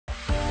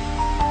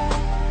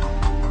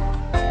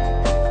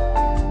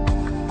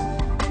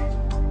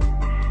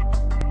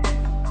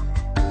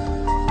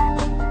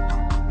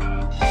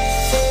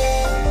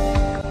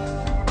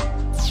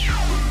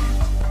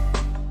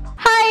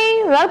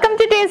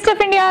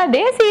India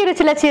దేశీ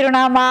రుచుల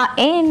చిరునామా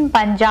in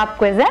Punjab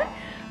cuisine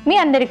మీ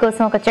అందరి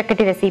కోసం ఒక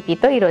చక్కటి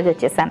రెసిపీతో ఈరోజు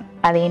వచ్చేసాను.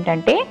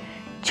 అదేంటంటే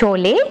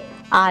చోలే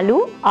ఆలు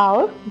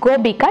और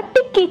गोभी का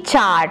टिक्की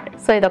చాట్.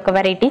 సో ఇది ఒక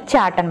వెరైటీ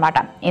చాట్ అన్నమాట.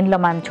 ఇందులో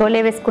మనం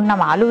చోలే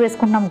వేసుకున్నాం, ఆలు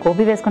వేసుకున్నాం,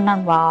 గోబీ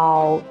వేసుకున్నాం.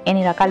 వావ్,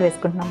 ఎన్ని రకాలు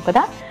వేసుకుంటున్నాం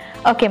కదా.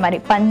 ఓకే, మరి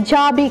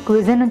పంజాబీ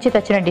క్విజన్ నుంచి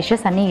తెచ్చిన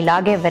డిషెస్ అన్నీ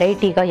ఇలాగే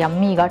వెరైటీగా,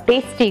 యమ్మీగా,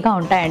 టేస్టీగా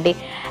ఉంటాయండి.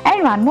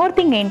 అండ్ వన్ మోర్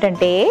థింగ్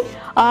ఏంటంటే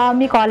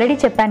మీకు ఆల్రెడీ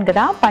చెప్పాను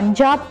కదా,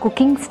 పంజాబ్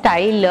కుకింగ్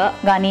స్టైల్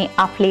కానీ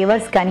ఆ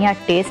ఫ్లేవర్స్ కానీ ఆ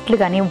టేస్ట్లు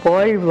కానీ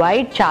వరల్డ్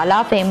వైడ్ చాలా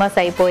ఫేమస్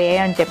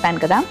అయిపోయాయి అని చెప్పాను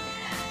కదా.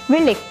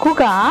 వీళ్ళు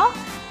ఎక్కువగా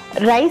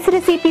రైస్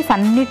రెసిపీస్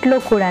అన్నిట్లో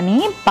కూడా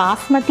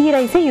బాస్మతి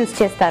రైసే యూజ్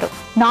చేస్తారు.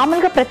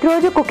 నార్మల్గా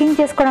ప్రతిరోజు కుకింగ్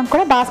చేసుకోవడం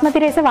కూడా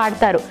బాస్మతి రైసే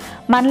వాడతారు.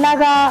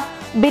 మనలాగా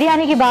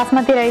బిర్యానీకి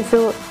బాస్మతి రైసు,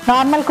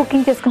 నార్మల్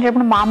కుకింగ్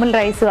చేసుకునేటప్పుడు మామూలు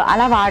రైసు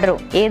అలా వాడరు.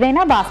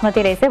 ఏదైనా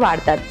బాస్మతి రైసే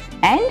వాడతారు.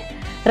 అండ్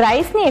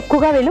రైస్ని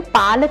ఎక్కువగా వీళ్ళు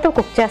పాలతో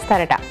కుక్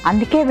చేస్తారట.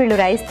 అందుకే వీళ్ళు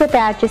రైస్తో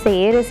తయారు చేసే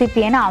ఏ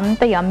రెసిపీ అయినా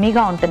అంత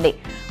యమ్మీగా ఉంటుంది.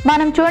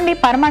 మనం చూడండి,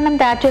 పరమాన్నం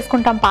తయారు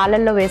చేసుకుంటాం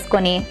పాలల్లో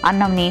వేసుకొని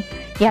అన్నంని,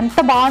 ఎంత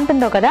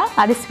బాగుంటుందో కదా.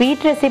 అది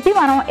స్వీట్ రెసిపీ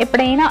మనం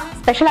ఎప్పుడైనా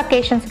స్పెషల్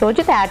అకేషన్స్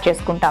రోజు తయారు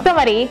చేసుకుంటాం. సో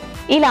మరి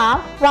ఇలా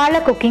వాళ్ళ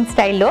కుకింగ్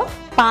స్టైల్లో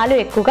పాలు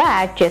ఎక్కువగా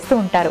యాడ్ చేస్తూ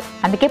ఉంటారు.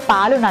 అందుకే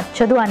పాలు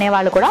నచ్చదు అనే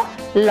వాళ్ళు కూడా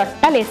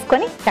లొట్టలు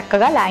వేసుకొని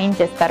చక్కగా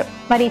లాయించేస్తారు.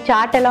 మరి ఈ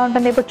చాట్ ఎలా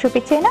ఉంటుంది ఇప్పుడు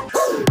చూపించేనా.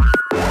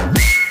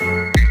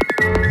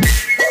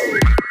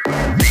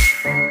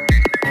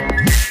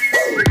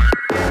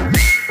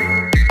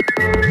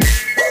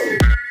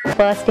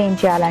 ఫస్ట్ ఏం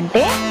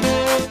చేయాలంటే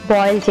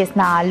బాయిల్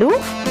చేసిన ఆలు,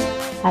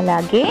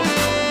 అలాగే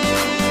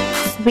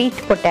స్వీట్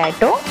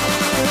పొటాటో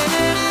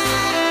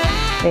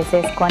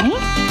వేసేసుకొని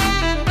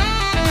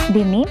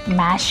దీన్ని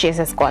మ్యాష్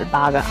చేసేసుకోవాలి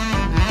బాగా.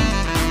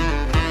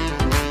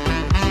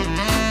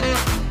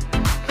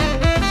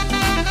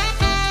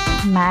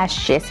 మ్యాష్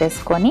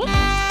చేసేసుకొని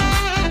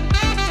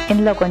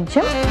ఇందులో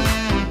కొంచెం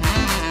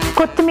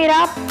కొత్తిమీర,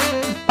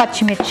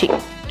 పచ్చిమిర్చి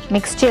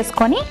మిక్స్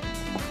చేసుకొని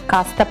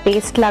కాస్త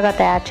పేస్ట్ లాగా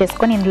తయారు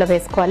చేసుకొని ఇందులో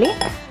వేసుకోవాలి.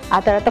 ఆ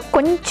తర్వాత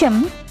కొంచెం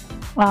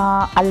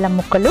అల్లం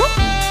ముక్కలు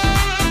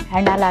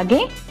అండ్ అలాగే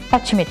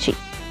పచ్చిమిర్చి.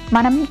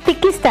 మనం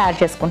టిక్కీస్ తయారు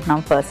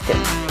చేసుకుంటున్నాం. ఫస్ట్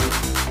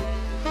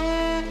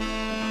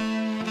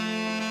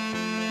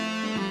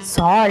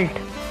సాల్ట్,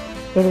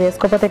 ఇది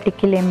వేసుకోకపోతే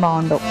టిక్కీలు ఏం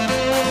బాగుండవు,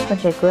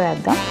 కొంచెం ఎక్కువ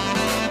వేద్దాం.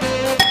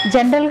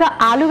 జనరల్గా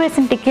ఆలు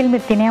వేసిన టిక్కీలు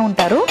మీరు తినే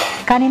ఉంటారు,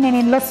 కానీ నేను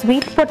ఇందులో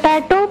sweet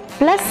potato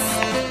plus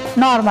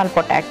normal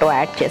potato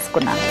add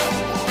చేసుకున్నాను.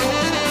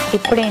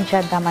 ఇప్పుడు ఏం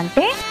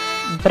చేద్దామంటే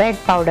బ్రెడ్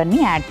పౌడర్ని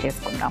యాడ్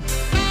చేసుకుందాం.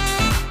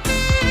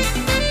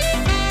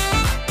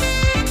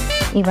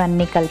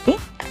 ఇవన్నీ కలిపి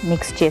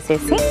మిక్స్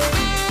చేసేసి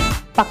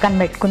పక్కన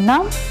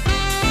పెట్టుకుందాం.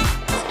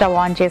 స్టవ్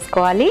ఆన్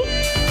చేసుకోవాలి.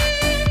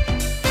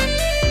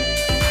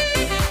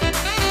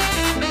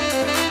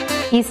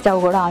 ఈ స్టవ్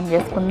కూడా ఆన్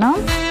చేసుకుందాం.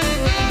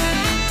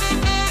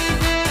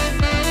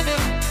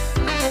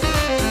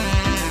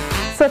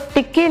 సో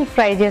టిక్కీలు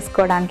ఫ్రై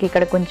చేసుకోవడానికి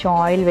ఇక్కడ కొంచెం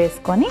ఆయిల్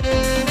వేసుకొని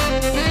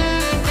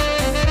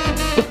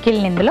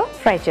టిక్కీలని ఇందులో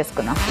ఫ్రై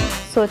చేసుకుందాం.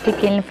 సో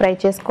టిక్కీలని ఫ్రై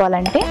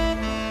చేసుకోవాలంటే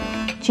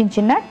చిన్న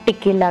చిన్న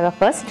టిక్కీలాగా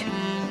ఫస్ట్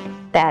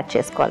తయారు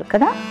చేసుకోవాలి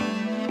కదా.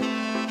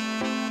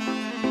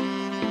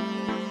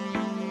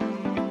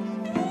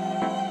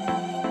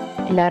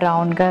 ఇలా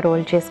రౌండ్గా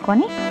రోల్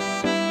చేసుకొని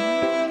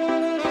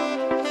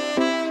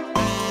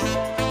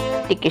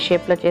టిక్కీ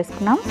షేప్లో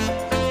చేసుకున్నాం.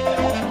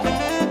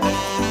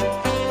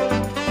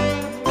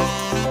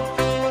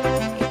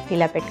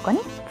 ఇలా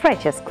పెట్టుకొని ఫ్రై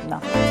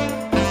చేసుకుందాం.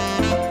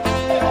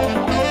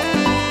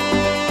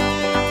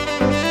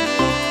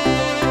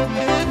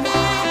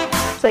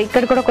 సో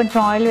ఇక్కడ కూడా కొంచెం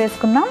ఆయిల్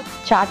వేసుకుందాం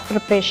చాట్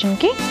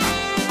ప్రిపరేషన్కి.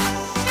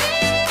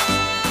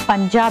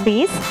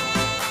 పంజాబీస్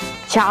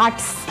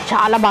చాట్స్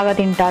చాలా బాగా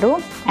తింటారు.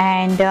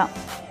 అండ్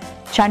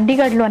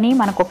చండీగఢ్లోని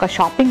మనకు ఒక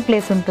షాపింగ్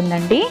ప్లేస్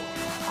ఉంటుందండి,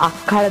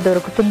 అక్కడ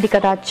దొరుకుతుంది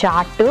కదా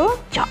చాట్.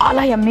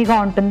 చాలా యమ్మీగా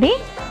ఉంటుంది.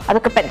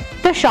 అదొక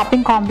పెద్ద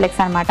షాపింగ్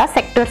కాంప్లెక్స్ అనమాట,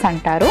 సెక్టర్స్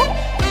అంటారు.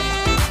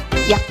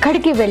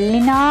 ఎక్కడికి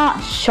వెళ్ళినా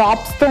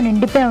షాప్స్తో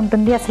నిండిపోయి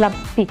ఉంటుంది. అసలు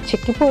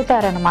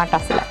పిచ్చెక్కిపోతారనమాట.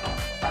 అసలు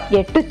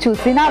ఎటు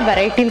చూసినా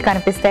వెరైటీలు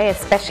కనిపిస్తాయి.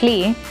 ఎస్పెషలీ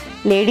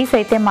లేడీస్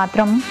అయితే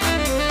మాత్రం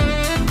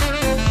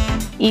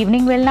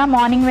ఈవినింగ్ వెళ్ళినా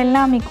మార్నింగ్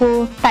వెళ్ళినా మీకు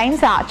టైం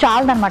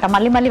చాలదనమాట,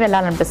 మళ్ళీ మళ్ళీ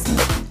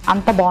వెళ్ళాలనిపిస్తుంది.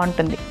 అంత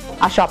బాగుంటుంది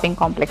ఆ షాపింగ్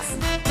కాంప్లెక్స్.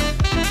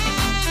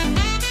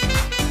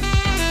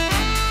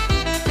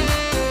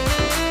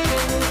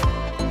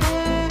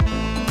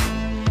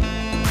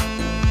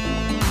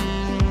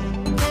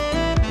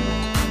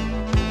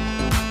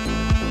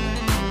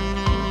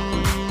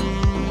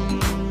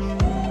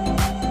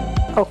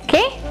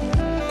 ఓకే,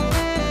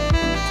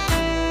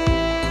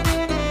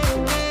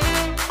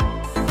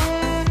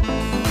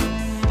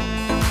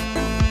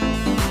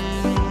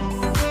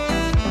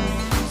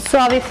 సో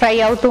అవి ఫ్రై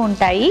అవుతూ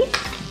ఉంటాయి.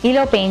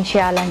 ఈలోపు ఏం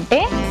చేయాలంటే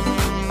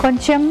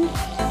కొంచెం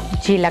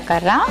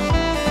జీలకర్ర,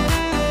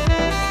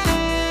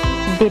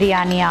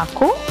 బిర్యానీ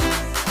ఆకు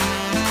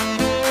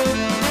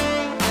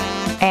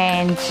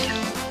అండ్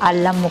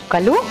అల్లం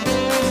ముక్కలు,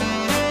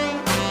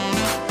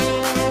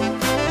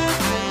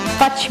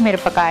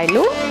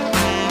 పచ్చిమిరపకాయలు,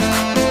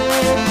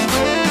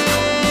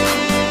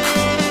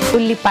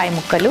 ఉల్లిపాయ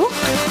ముక్కలు,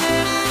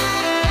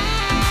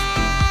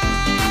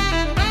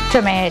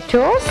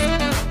 టొమాటోస్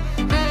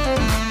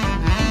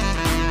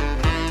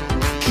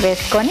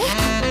వేసుకొని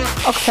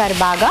ఒకసారి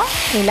బాగా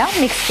ఇలా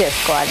మిక్స్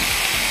చేసుకోవాలి.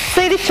 సో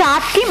ఇది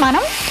చాట్కి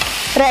మనం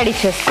రెడీ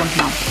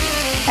చేసుకుంటున్నాం.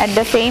 అట్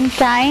ద సేమ్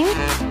టైం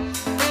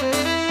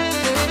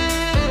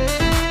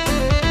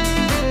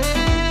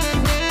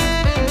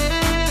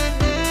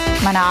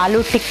మన ఆలూ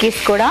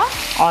టిక్కీస్ కూడా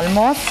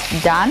almost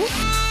done.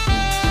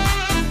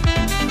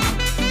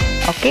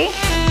 Okay,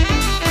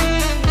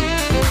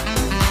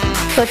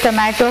 so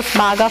tomatoes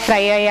బాగా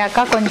ఫ్రై అయ్యాక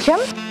కొంచెం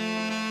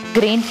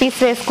గ్రీన్ పీస్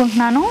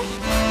వేసుకుంటున్నాను.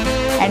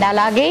 అండ్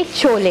అలాగే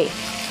చోలే,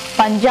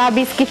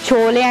 పంజాబీస్కి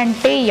చోలే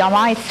అంటే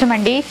యమా ఇష్టం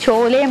అండి.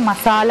 చోలే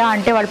మసాలా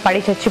అంటే వాళ్ళు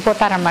పడి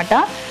చచ్చిపోతారనమాట.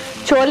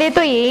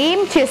 చోలేతో ఏం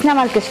చేసినా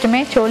వాళ్ళకి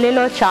ఇష్టమే.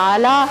 చోలేలో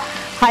చాలా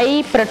హై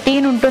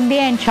ప్రోటీన్ ఉంటుంది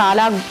అండ్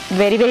చాలా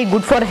very very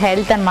good for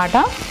health అనమాట.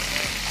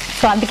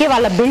 సో అందుకే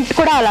వాళ్ళ బిల్డ్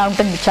కూడా అలా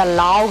ఉంటుంది, చాలా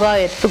లావుగా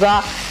ఎత్తుగా,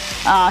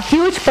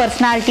 హ్యూజ్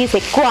పర్సనాలిటీస్,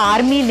 ఎక్కువ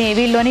ఆర్మీ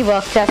నేవీలోని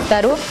వర్క్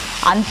చేస్తారు,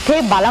 అంతే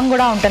బలం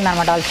కూడా ఉంటుంది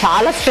అనమాట. వాళ్ళు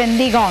చాలా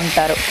స్ట్రెందీగా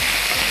ఉంటారు.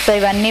 సో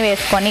ఇవన్నీ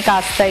వేసుకొని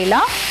కాస్త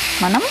ఇలా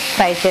మనం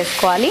ఫ్రై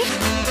చేసుకోవాలి.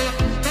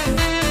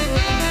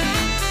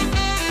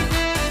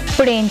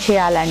 ఇప్పుడు ఏం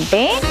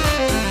చేయాలంటే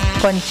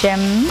కొంచెం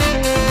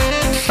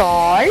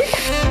సాల్ట్,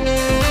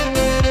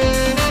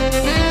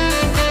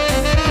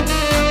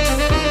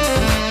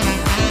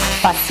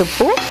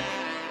 పసుపు,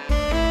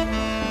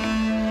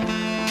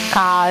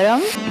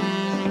 కారం,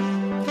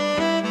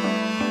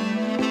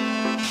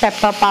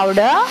 పెప్పర్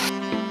పౌడర్,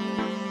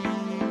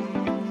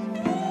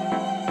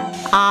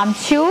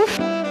 ఆమ్చూర్.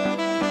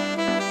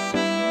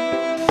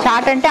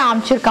 చాట్ అంటే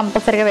ఆమ్చూర్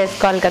కంపల్సరీగా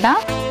వేసుకోవాలి కదా.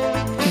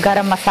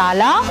 Garam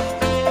masala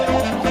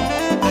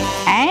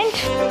and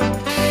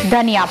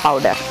dhaniya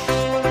powder,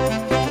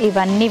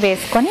 ఇవన్నీ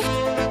వేసుకొని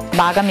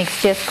బాగా మిక్స్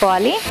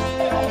చేసుకోవాలి.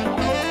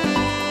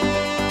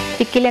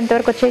 టిక్కీలు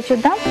ఎంతవరకు వచ్చాయి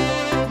చూద్దాం.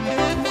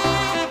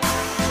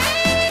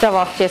 స్టవ్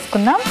ఆఫ్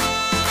చేసుకుందాం.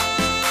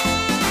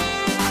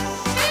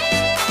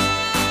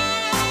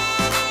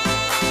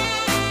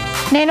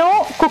 నేను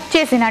కుక్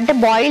చేసిన అంటే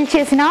బాయిల్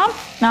చేసిన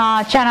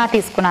చనా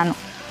తీసుకున్నాను.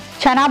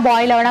 చనా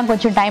బాయిల్ అవ్వడం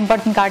కొంచెం టైం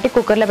పడుతుంది కాబట్టి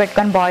కుక్కర్లో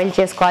పెట్టుకొని బాయిల్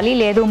చేసుకోవాలి.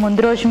 లేదు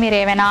ముందు రోజు మీరు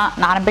ఏమైనా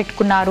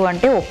నానబెట్టుకున్నారు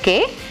అంటే ఓకే.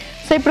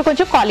 సో ఇప్పుడు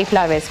కొంచెం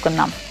కాలీఫ్లవర్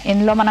వేసుకుందాం.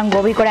 ఇందులో మనం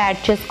గోబీ కూడా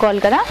యాడ్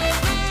చేసుకోవాలి కదా.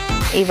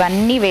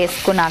 ఇవన్నీ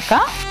వేసుకున్నాక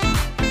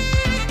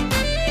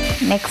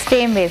నెక్స్ట్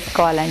ఏం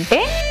వేసుకోవాలంటే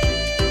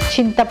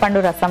చింతపండు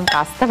రసం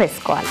కాస్త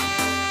వేసుకోవాలి.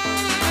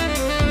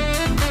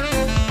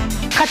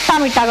 ఖట్టా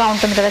మిఠాగా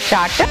ఉంటుంది కదా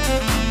చాట్.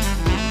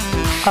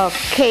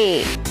 ఓకే,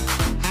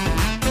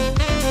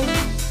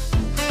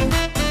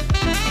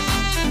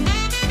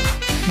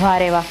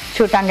 వారేవా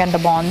చూడటానికి ఎంత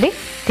బాగుంది,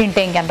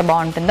 తింటే ఇంకెంత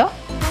బాగుంటుందో.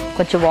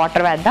 కొంచెం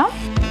వాటర్ వేద్దాం.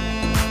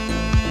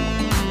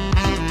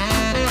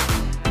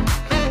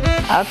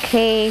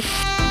 ఓకే,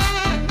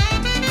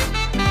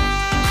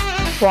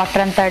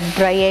 వాటర్ అంతా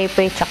డ్రై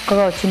అయిపోయి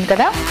చక్కగా వచ్చింది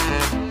కదా.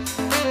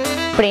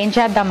 ఇప్పుడు ఏం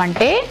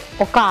చేద్దామంటే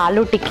ఒక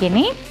ఆలూ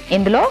టిక్కీని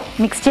ఇందులో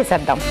మిక్స్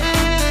చేసేద్దాం.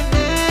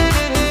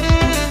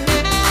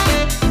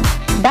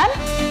 డన్.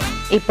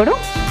 ఇప్పుడు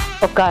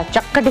ఒక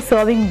చక్కటి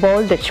సర్వింగ్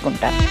బౌల్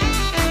తెచ్చుకుంటాను.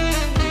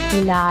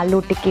 ఇలా ఆలూ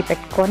టిక్కీ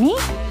పెట్టుకొని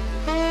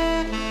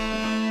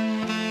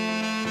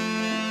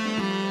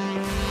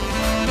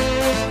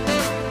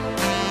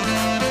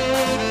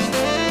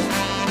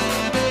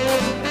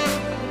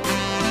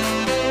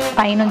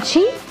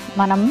పైనుంచి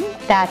మనం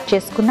తయారు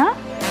చేసుకున్న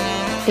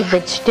ఈ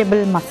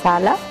వెజిటబుల్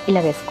మసాలా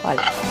ఇలా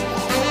వేసుకోవాలి.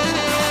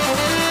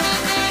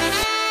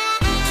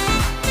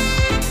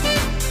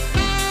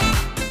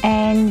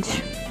 అండ్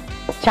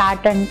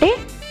చాట్ అంటే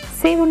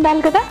సేవ్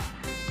ఉండాలి కదా.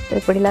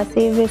 ఇప్పుడు ఇలా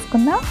సేవ్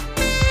వేసుకుందాం.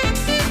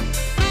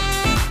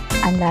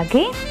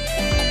 అలాగే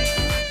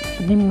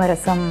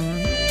నిమ్మరసం,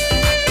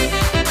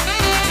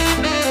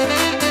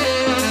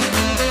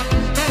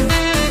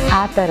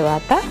 ఆ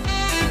తర్వాత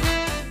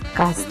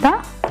కాస్త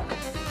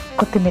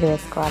కొత్తిమీర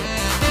వేసుకోవాలి.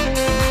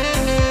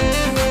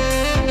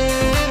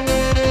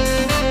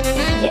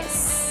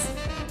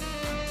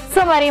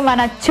 సో మరి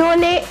మన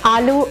చోలే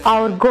ఆలూ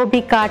ఔర్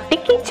గోబీ కా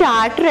టిక్కీ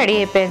చాట్ రెడీ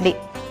అయిపోయింది.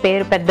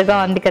 పేరు పెద్దగా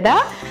ఉంది కదా.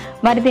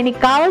 మరి దీనికి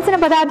కావాల్సిన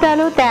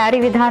పదార్థాలు, తయారీ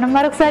విధానం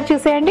మరొకసారి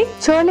చూసేయండి.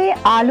 చోలే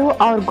ఆలూ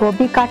ఔర్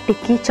గోబీ కా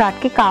టిక్కీ చాట్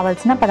కి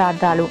కావాల్సిన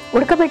పదార్థాలు: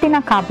 ఉడకబెట్టిన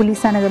కాబూలీ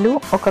శనగలు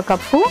 1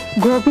 కప్పు,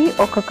 గోబీ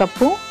 1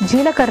 కప్పు,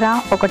 జీలకర్ర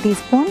 1 టీ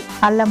స్పూన్,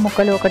 అల్లం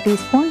ముక్కలు 1 టీ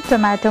స్పూన్,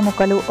 టొమాటో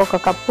ముక్కలు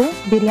 1 కప్పు,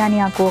 బిర్యానీ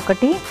ఆకు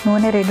 1,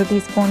 నూనె 2 టీ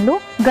స్పూన్లు,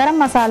 garam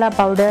masala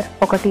powder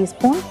 1 tea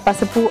spoon,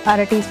 పసుపు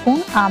 1/2 టీ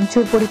స్పూన్,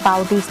 ఆమ్చూర్ పొడి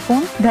 1/4 టీ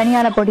స్పూన్,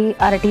 ధనియాల పొడి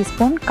 1/2 టీ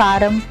స్పూన్,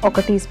 కారం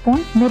 1 టీ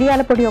స్పూన్,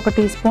 మిరియాల పొడి 1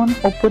 టీ స్పూన్,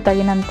 ఉప్పు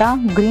తగినంత,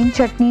 గ్రీన్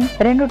చట్నీ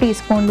 2 టీ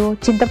స్పూన్లు,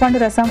 చింతపండు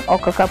రసం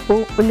 1 కప్పు,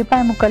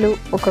 ఉల్లిపాయ ముక్కలు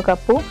 1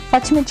 కప్పు,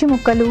 పచ్చిమిర్చి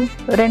ముక్కలు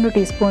 2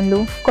 టీ స్పూన్లు,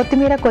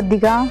 కొత్తిమీర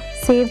కొద్దిగా,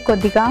 సేవ్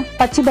కొద్దిగా,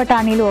 పచ్చి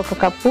బఠానీలు 1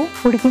 కప్పు,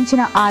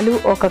 ఉడికించిన ఆలు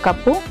 1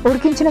 కప్పు,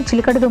 ఉడికించిన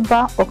చిలకడ దుంప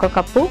 1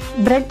 cup,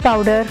 bread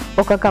powder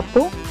 1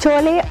 cup.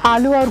 Chole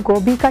ఆలు ఆర్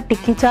గోబీ కా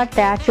టిక్కీ చాట్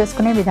తయారు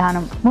చేసుకునే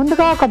విధానం.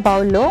 ముందుగా ఒక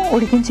బౌల్లో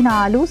ఉడికించిన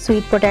ఆలు,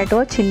 స్వీట్ పొటాటో,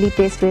 చిల్లీ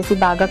పేస్ట్ వేసి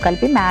బాగా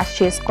కలిపి మ్యాష్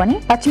చేసుకొని,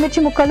 పచ్చిమిర్చి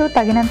ముక్కలు,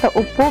 తగినంత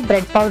ఉప్పు,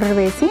 బ్రెడ్ పౌడర్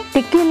వేసి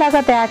టిక్కీ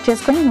లాగా తయారు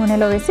చేసుకుని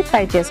నూనెలో వేసి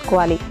ఫ్రై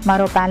చేసుకోవాలి.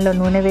 మరో పాన్ లో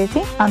నూనె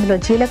వేసి అందులో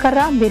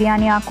జీలకర్ర,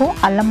 బిర్యానీ ఆకు,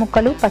 అల్లం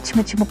ముక్కలు,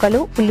 పచ్చిమిర్చి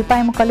ముక్కలు,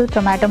 ఉల్లిపాయ ముక్కలు,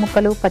 టొమాటో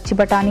ముక్కలు, పచ్చి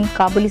బఠానీ,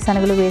 కాబూలి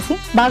శనగలు వేసి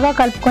బాగా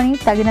కలుపుకొని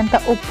తగినంత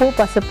ఉప్పు,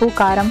 పసుపు,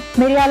 కారం,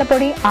 మిరియాల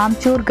పొడి,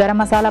 ఆమ్చూర్, గరం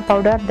మసాలా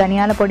పౌడర్,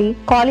 ధనియాల పొడి,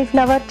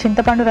 కాలీఫ్లవర్,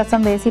 చింతపండు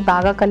రసం వేసి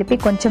బాగా కలిపి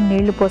కొంచెం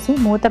నీళ్లు పోసి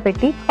మూత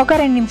పెట్టి ఒక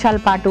 2 నిమిషాల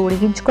పాటు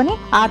ఉడికించుకొని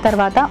ఆ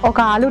తర్వాత ఒక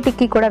ఆలు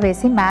టిక్కీ కూడా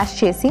వేసి మ్యాష్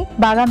చేసి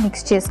బాగా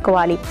మిక్స్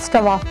చేసుకోవాలి.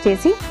 స్టవ్ ఆఫ్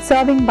చేసి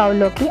సర్వింగ్ బౌల్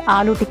లోకి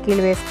ఆలు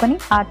టిక్కీలు వేసుకొని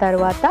ఆ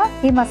తర్వాత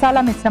ఈ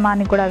మసాలా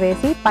మిశ్రమాన్ని కూడా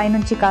వేసి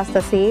పైనుంచి కాస్త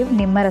సేవ్,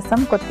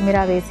 నిమ్మరసం, కొత్తిమీర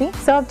వేసి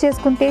సర్వ్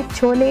చేసుకుంటే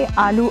చోలే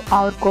ఆలు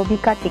और गोभी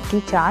का टिक्की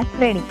चाट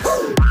रेडी।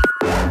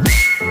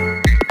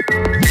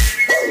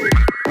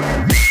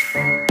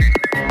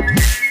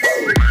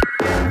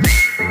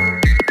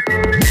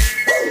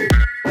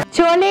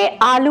 చోలే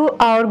ఆలు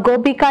और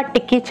గోబీ కా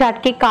టిక్కీ చాట్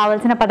కి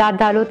కావాల్సిన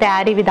పదార్థాలు,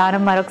 తయారీ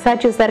విధానం మరొకసారి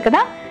చూసారు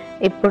కదా.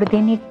 ఇప్పుడు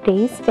దీని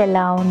టేస్ట్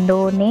ఎలా ఉందో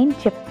నేను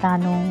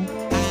చెప్తాను.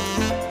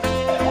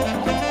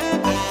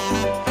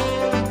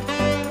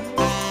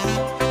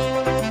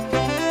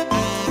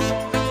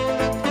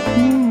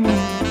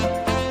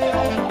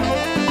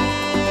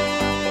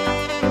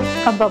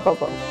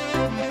 అబ్బాబ్బా,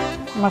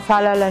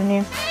 మసాలాలన్నీ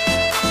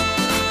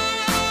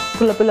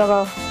పుల్లపుల్లగా,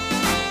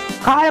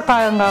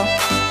 కారంగా,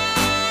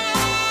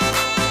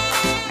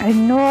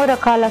 ఎన్నో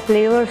రకాల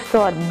ఫ్లేవర్స్తో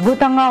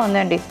అద్భుతంగా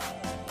ఉందండి.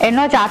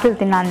 ఎన్నో చాట్లు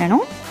తిన్నాను నేను.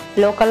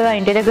 లోకల్గా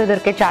ఇంటి దగ్గర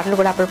దొరికే చాట్లు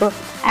కూడా అప్పుడప్పుడు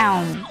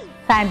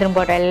సాయంత్రం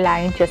పూట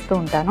వెళ్ళి చేస్తూ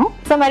ఉంటాను.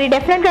 సో మరి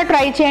డెఫినెట్గా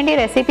ట్రై చేయండి.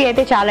 రెసిపీ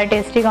అయితే చాలా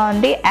టేస్టీగా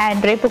ఉంది.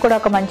 అండ్ రేపు కూడా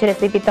ఒక మంచి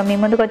రెసిపీతో మీ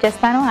ముందుకు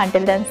వచ్చేస్తాను.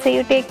 Until then see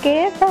you, take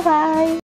care, by.